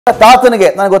ತಾತನಿಗೆ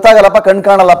ನನಗೆ ಗೊತ್ತಾಗಲ್ಲಪ್ಪ, ಕಣ್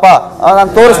ಕಾಣಲ್ಲಪ್ಪ,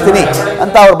 ನಾನು ತೋರಿಸ್ತೀನಿ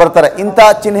ಅಂತ ಅವ್ರು ಬರ್ತಾರೆ. ಇಂಥ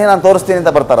ಚಿಹ್ನೆ ನಾನು ತೋರಿಸ್ತೀನಿ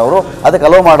ಅಂತ ಬರ್ತಾರೆ ಅವರು. ಅದಕ್ಕೆ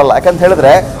ಅಲೋ ಮಾಡಲ್ಲ. ಯಾಕಂತ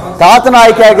ಹೇಳಿದ್ರೆ ತಾತನ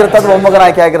ಆಯ್ಕೆ ಆಗಿರುತ್ತೆ, ಅದು ಮೊಮ್ಮಗನ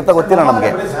ಆಯ್ಕೆ ಆಗಿರುತ್ತೆ ಗೊತ್ತಿಲ್ಲ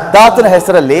ನಮಗೆ. ತಾತನ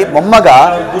ಹೆಸರಲ್ಲಿ ಮೊಮ್ಮಗ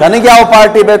ತನಗೆ ಯಾವ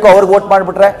ಪಾರ್ಟಿ ಬೇಕೋ ಅವ್ರಿಗೆ ವೋಟ್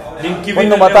ಮಾಡಿಬಿಟ್ರೆ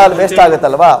ಒಂದು ಮತ ಅಲ್ಲಿ ವೇಸ್ಟ್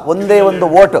ಆಗುತ್ತಲ್ವಾ. ಒಂದೇ ಒಂದು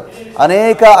ವೋಟ್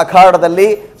ಅನೇಕ ಅಖಾಡದಲ್ಲಿ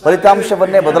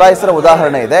ಫಲಿತಾಂಶವನ್ನೇ ಬದಲಾಯಿಸಿರೋ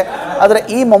ಉದಾಹರಣೆ ಇದೆ. ಆದರೆ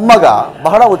ಈ ಮೊಮ್ಮಗ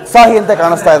ಬಹಳ ಉತ್ಸಾಹಿ ಅಂತ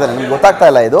ಕಾಣಿಸ್ತಾ ಇದ್ದಾನೆ. ನಿಮ್ಗೆ ಗೊತ್ತಾಗ್ತಾ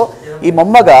ಇಲ್ಲ ಇದು. ಈ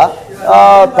ಮೊಮ್ಮಗ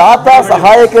ತಾತ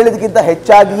ಸಹಾಯ ಕೇಳಿದಕ್ಕಿಂತ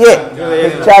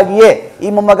ಹೆಚ್ಚಾಗಿಯೇ ಈ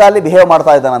ಮೊಮ್ಮಗ ಅಲ್ಲಿ ಬಿಹೇವ್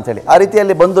ಮಾಡ್ತಾ ಇದ್ದಾನೆ ಅಂತ ಹೇಳಿ. ಆ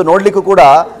ರೀತಿಯಲ್ಲಿ ಬಂದು ನೋಡ್ಲಿಕ್ಕೂ ಕೂಡ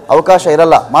ಅವಕಾಶ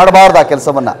ಇರಲ್ಲ. ಮಾಡಬಾರ್ದು ಆ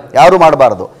ಕೆಲಸವನ್ನ, ಯಾರು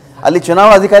ಮಾಡಬಾರ್ದು. ಅಲ್ಲಿ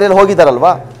ಚುನಾವಣಾ ಅಧಿಕಾರಿಯಲ್ಲಿ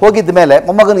ಹೋಗಿದ್ದಾರಲ್ವಾ, ಹೋಗಿದ್ದ ಮೇಲೆ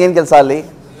ಮೊಮ್ಮಗನಿಗೆ ಏನು ಕೆಲಸ ಅಲ್ಲಿ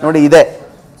ನೋಡಿ ಇದೆ.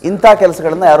 ಇಂಥ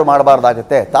ಕೆಲಸಗಳನ್ನ ಯಾರು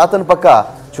ಮಾಡಬಾರ್ದಾಗುತ್ತೆ. ತಾತನ ಪಕ್ಕ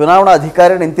ಚುನಾವಣಾ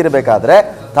ಅಧಿಕಾರಿ ನಿಂತಿರಬೇಕಾದ್ರೆ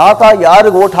ತಾತ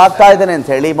ಯಾರಿಗೆ ಓಟ್ ಹಾಕ್ತಾ ಇದ್ದಾನೆ ಅಂತ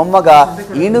ಹೇಳಿ ಮೊಮ್ಮಗ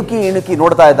ಇಣುಕಿ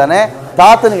ನೋಡ್ತಾ ಇದ್ದಾನೆ.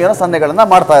 ತಾತನಿಗೆ ಏನೋ ಸನ್ನೆಗಳನ್ನ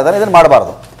ಮಾಡ್ತಾ ಇದ್ದಾನೆ. ಇದನ್ನು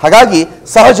ಮಾಡಬಾರ್ದು. ಹಾಗಾಗಿ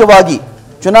ಸಹಜವಾಗಿ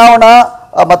ಚುನಾವಣಾ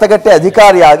ಮತಗಟ್ಟೆ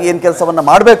ಅಧಿಕಾರಿಯಾಗಿ ಏನು ಕೆಲಸವನ್ನ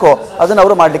ಮಾಡಬೇಕೋ ಅದನ್ನು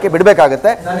ಅವರು ಮಾಡಲಿಕ್ಕೆ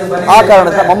ಬಿಡಬೇಕಾಗತ್ತೆ. ಆ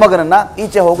ಕಾರಣದಿಂದ ಮೊಮ್ಮಗನನ್ನ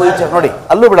ಈಚೆ ನೋಡಿ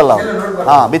ಅಲ್ಲೂ ಬಿಡಲ್ಲ ಅವರು.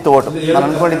 ಬಿತ್ತು ಓಟು. ನಾನು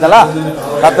ಅಂದ್ಕೊಂಡಿದ್ದಲ್ಲ,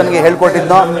 ತಾತನಿಗೆ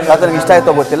ಹೇಳ್ಕೊಟ್ಟಿದ್ನೋ, ತಾತನಿಗೆ ಇಷ್ಟ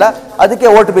ಆಯ್ತೋ ಗೊತ್ತಿಲ್ಲ, ಅದಕ್ಕೆ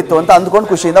ಓಟು ಬಿತ್ತು ಅಂತ ಅಂದ್ಕೊಂಡು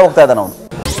ಖುಷಿಯಿಂದ ಹೋಗ್ತಾ ಇದ್ದಾನೆ ಅವನು.